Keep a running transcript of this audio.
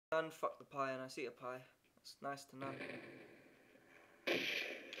Unfuck the pie and I see a pie. It's nice to know.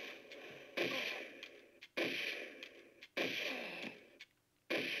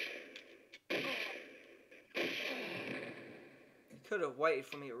 You could have waited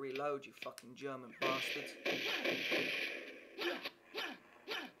for me to reload, you fucking German bastards.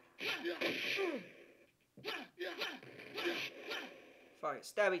 Fuck it,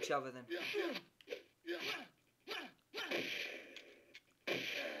 stab each other then.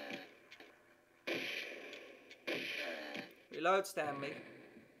 Reload, Stanley.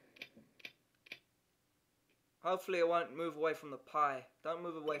 Hopefully it won't move away from the pie. Don't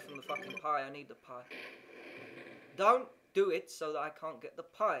move away from the fucking pie, I need the pie. Don't do it so that I can't get the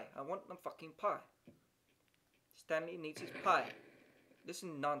pie. I want the fucking pie. Stanley needs his pie.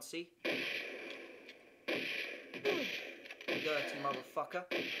 Listen, Nancy. Dirty motherfucker.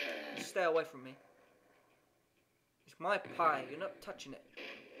 Stay away from me. It's my pie, you're not touching it.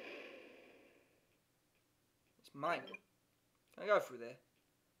 It's mine. Can I go through there?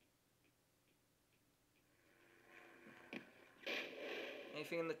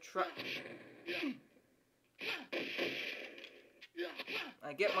 Anything in the truck?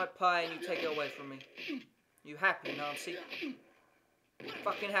 I get my pie and you take it away from me. You happy, Nancy?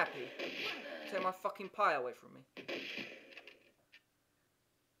 Fucking happy. Take my fucking pie away from me.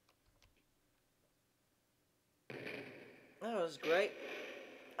 That was great.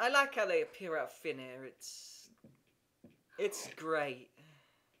 I like how they appear out of thin air. It's great.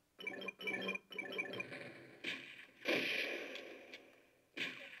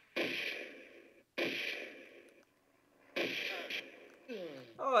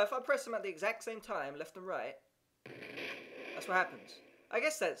 Oh, if I press them at the exact same time, left and right, that's what happens. I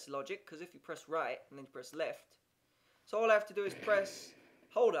guess that's logic, because if you press right and then you press left, so all I have to do is press,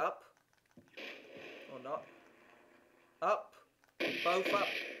 hold up, or not, up, both up.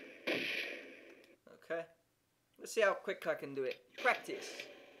 Okay, let's see how quick I can do it. Practice.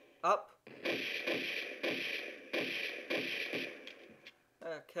 Up.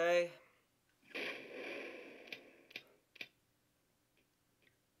 Okay.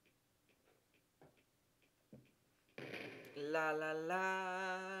 La la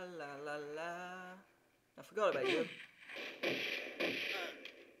la la la la. I forgot about you.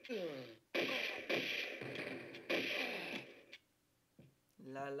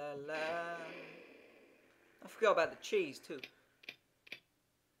 La la la. I forgot about the cheese too.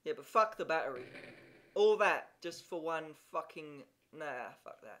 Yeah, but fuck the battery. All that just for one fucking... Nah,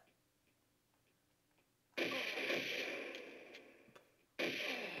 fuck that.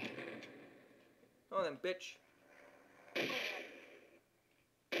 Come on then, bitch.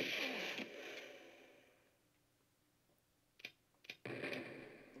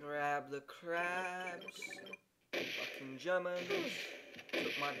 Grab the crabs. Fucking Germans.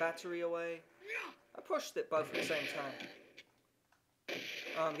 Took my battery away. I pushed it both at the same time.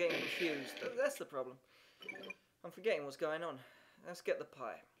 Oh, I'm getting confused. That's the problem. I'm forgetting what's going on. Let's get the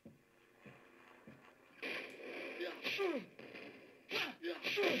pie.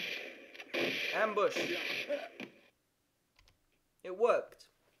 Ambush. It worked.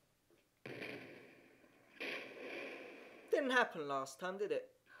 Didn't happen last time, did it?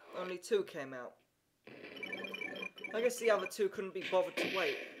 Only 2 came out. I guess the other 2 couldn't be bothered to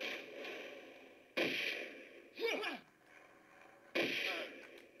wait.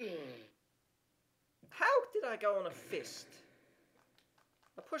 How did I go on a fist?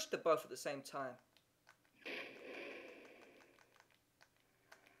 I pushed them both at the same time.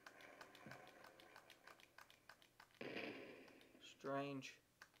 Strange.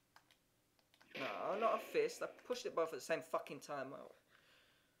 No, not a fist. I pushed it both at the same fucking time.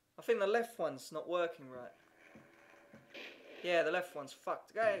 I think the left one's not working right. Yeah, the left one's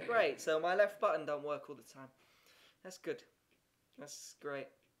fucked. Okay, great. So my left button don't work all the time. That's good. That's great.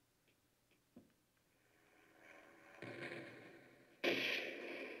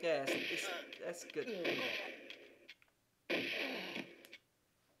 Yeah, that's good.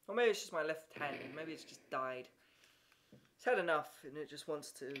 Or maybe it's just my left hand. Maybe it's just died. It's had enough and it just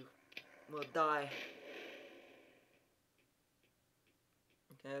wants to, well, die.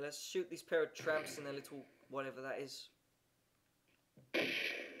 Okay, let's shoot these pair of tramps in their little whatever that is.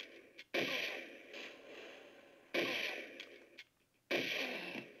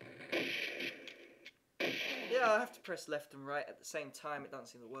 Yeah, I have to press left and right at the same time. It doesn't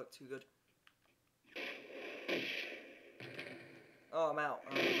seem to work too good. Oh, I'm out.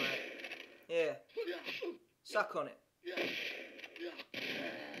 Oh, right. Yeah. Suck on it.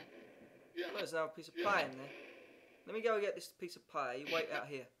 Oh, there's another piece of pie in there. Let me go get this piece of pie. You wait out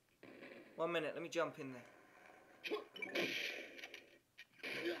here. 1 minute. Let me jump in there.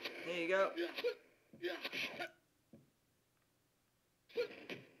 go.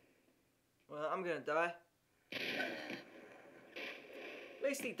 Well, I'm gonna die. At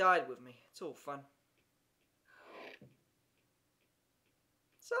least he died with me. It's all fun.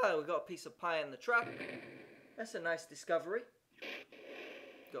 So, we got a piece of pie in the truck. That's a nice discovery.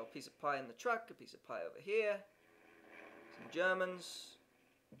 Got a piece of pie in the truck, a piece of pie over here. Some Germans.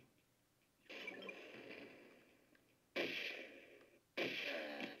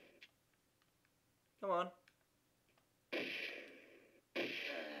 Come on.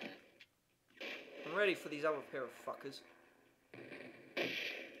 I'm ready for these other pair of fuckers.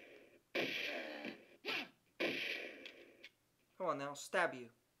 Come on now, I'll stab you.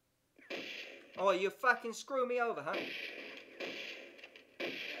 Oh, you fucking screw me over, huh?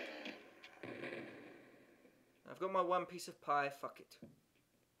 I've got my one piece of pie, fuck it.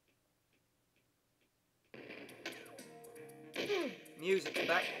 Music's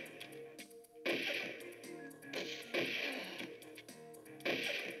back.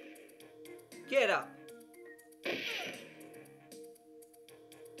 Get up.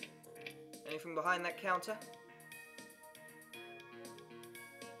 Anything behind that counter?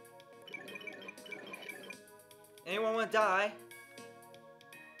 Anyone want to die?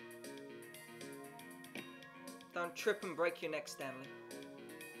 Don't trip and break your neck, Stanley.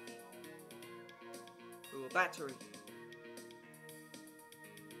 Ooh, a battery.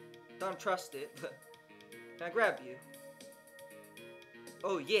 Don't trust it, but can I grab you?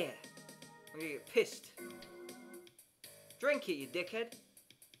 Oh yeah. I'm gonna get pissed. Drink it, you dickhead.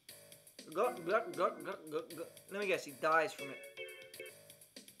 Let me guess, he dies from it.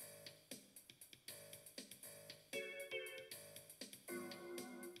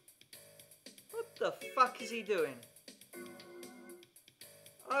 What the fuck is he doing?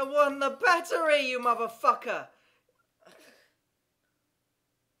 I won the battery, you motherfucker!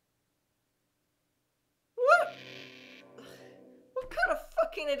 What? What kind of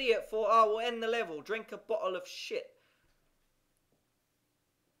fucking idiot thought, oh, we'll end the level, drink a bottle of shit?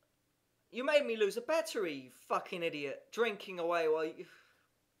 You made me lose a battery, you fucking idiot. Drinking away while you...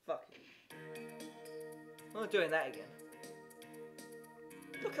 Fuck it. I'm not doing that again.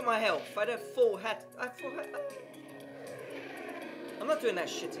 Look at my health. I'd have full hat. I'm not doing that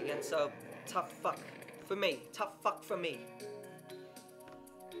shit again, so tough fuck for me. Tough fuck for me.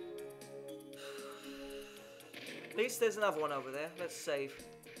 At least there's another one over there. Let's save.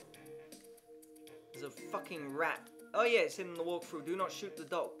 There's a fucking rat. Oh yeah, it's in the walkthrough. Do not shoot the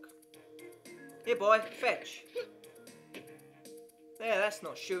dog. Here boy, fetch. There, that's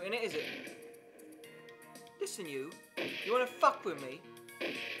not shooting it, is it? Listen you wanna fuck with me?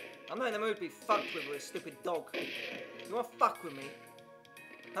 I'm not in the mood to be fucked with a stupid dog. You wanna fuck with me?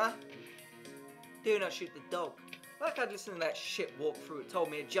 Huh? Do not shoot the dog. Like I'd listen to that shit walkthrough. It told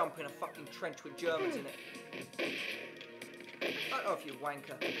me to jump in a fucking trench with Germans in it. Fuck off, you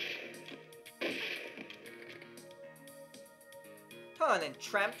wanker. Come on then,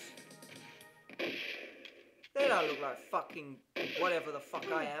 tramps. They don't look like fucking whatever the fuck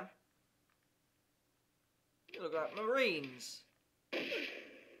I am. They look like Marines.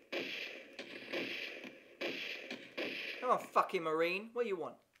 Come on, fucking Marine. What do you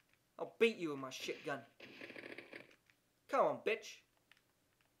want? I'll beat you with my shit gun. Come on, bitch.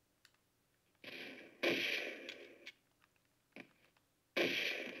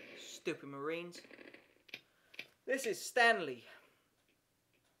 Stupid Marines. This is Stanley.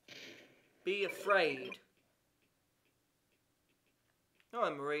 Be afraid. No,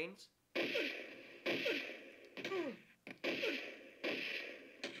 Marines.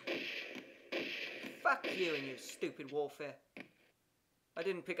 Fuck you and your stupid warfare. I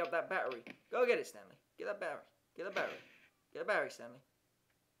didn't pick up that battery. Go get it, Stanley. Get that battery. Get that battery. Get that battery, Stanley.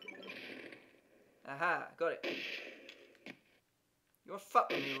 Aha, got it. You wanna fuck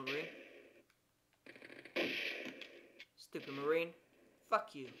with me, Marine? Stupid Marine.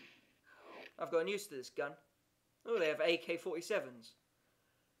 Fuck you. I've gotten used to this gun. Oh, they have AK-47s.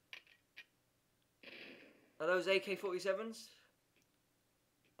 Are those AK-47s?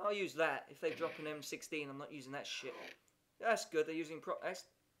 I'll use that. If they drop an M16, I'm not using that shit. That's good. They're using what's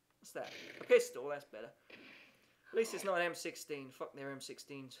that? A pistol. That's better. At least it's not an M16. Fuck their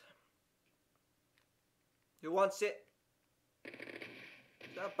M16s. Who wants it?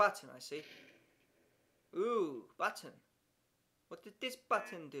 Is that a button I see? Ooh, button. What did this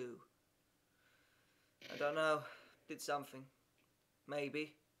button do? I don't know. Did something.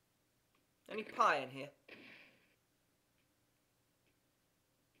 Maybe. Any pie in here?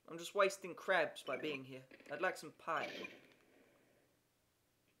 I'm just wasting crabs by being here. I'd like some pie.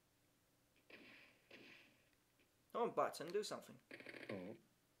 Come on, button, do something.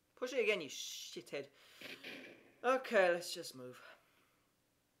 Push it again, you shithead. Okay, let's just move.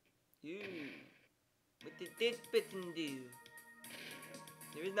 You. What did this button do?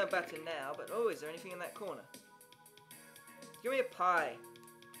 There is no button now, but oh, is there anything in that corner? Give me a pie.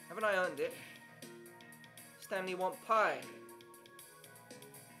 Haven't I earned it? Stanley want pie.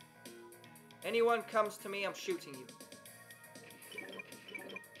 Anyone comes to me, I'm shooting you.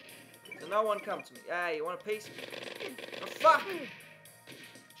 So no one come to me. Hey, you want a piece? Oh, fuck!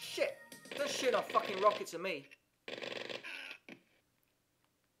 Shit! Don't shoot no fucking rockets at me.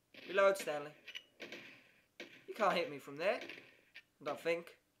 Reload, Stanley. You can't hit me from there. I don't think.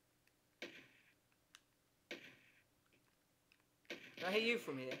 Can I hit you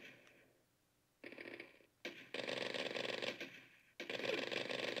from here?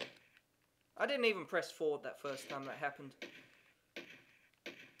 I didn't even press forward that first time that happened.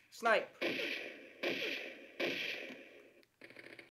 Snipe!